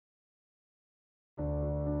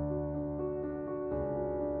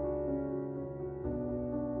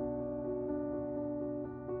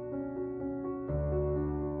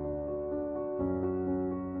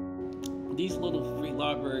These little free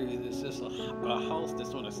libraries is just a house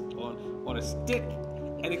that's on a stick,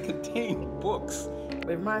 and it contains books. It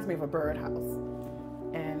reminds me of a birdhouse,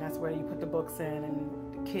 and that's where you put the books in,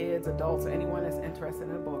 and kids, adults, or anyone that's interested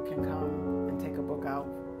in a book can come and take a book out.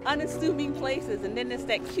 Unassuming places, and then there's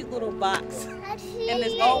that cute little box, and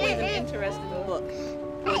there's always an interesting book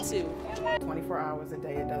or two. 24 hours a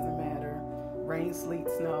day, it doesn't matter. Rain, sleet,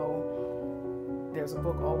 snow, there's a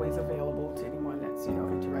book always available to anyone that's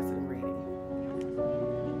interested in reading.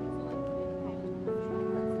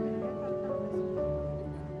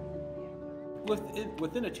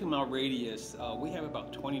 Within a 2-mile radius, we have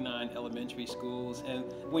about 29 elementary schools, and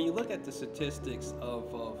when you look at the statistics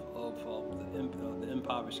of the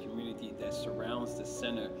impoverished community that surrounds the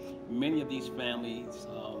center, many of these families,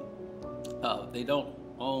 they don't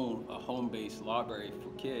own a home-based library for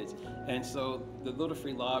kids, and so the Little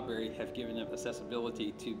Free Library have given them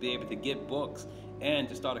accessibility to be able to get books and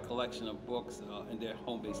to start a collection of books in their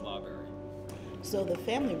home-based library. So the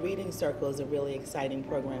Family Reading Circle is a really exciting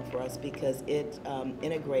program for us because it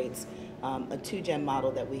integrates a 2-gen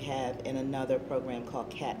model that we have in another program called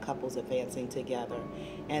CAT, Couples Advancing Together.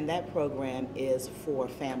 And that program is for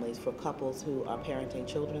families, for couples who are parenting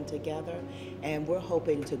children together. And we're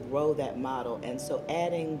hoping to grow that model. And so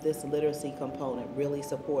adding this literacy component really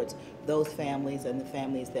supports those families and the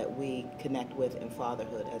families that we connect with in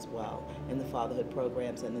fatherhood as well, in the fatherhood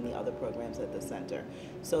programs and in the other programs at the center.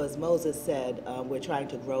 So as Moses said, we're trying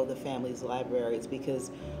to grow the families' libraries because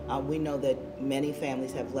we know that many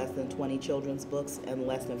families have less than 20 children's books and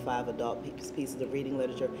less than 5 adult pieces of reading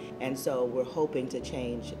literature, and so we're hoping to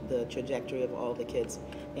change the trajectory of all the kids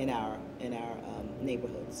in our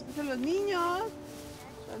neighborhoods. So los niños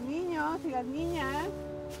y las niñas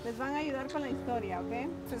les van a ayudar con la historia, okay?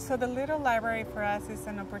 So the Little Library for us is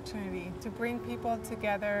an opportunity to bring people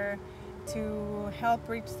together, to help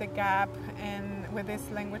bridge the gap and with this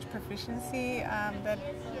language proficiency that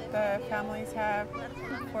the families have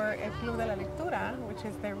for El Club de la Lectura, which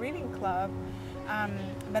is their reading club.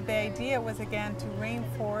 But the idea was again to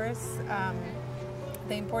reinforce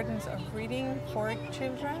the importance of reading for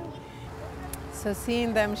children. So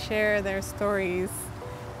seeing them share their stories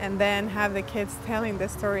and then have the kids telling the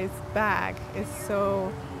stories back is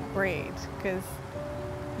so great because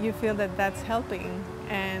you feel that that's helping,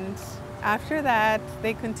 and after that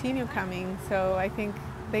they continue coming. So I think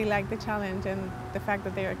they like the challenge, and the fact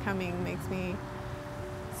that they are coming makes me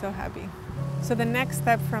so happy. So the next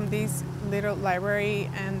step from this little library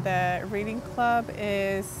and the reading club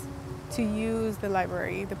is to use the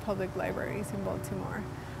library, the public libraries in Baltimore,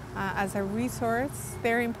 as a resource.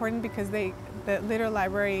 They're important because the little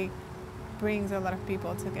library brings a lot of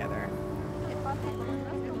people together.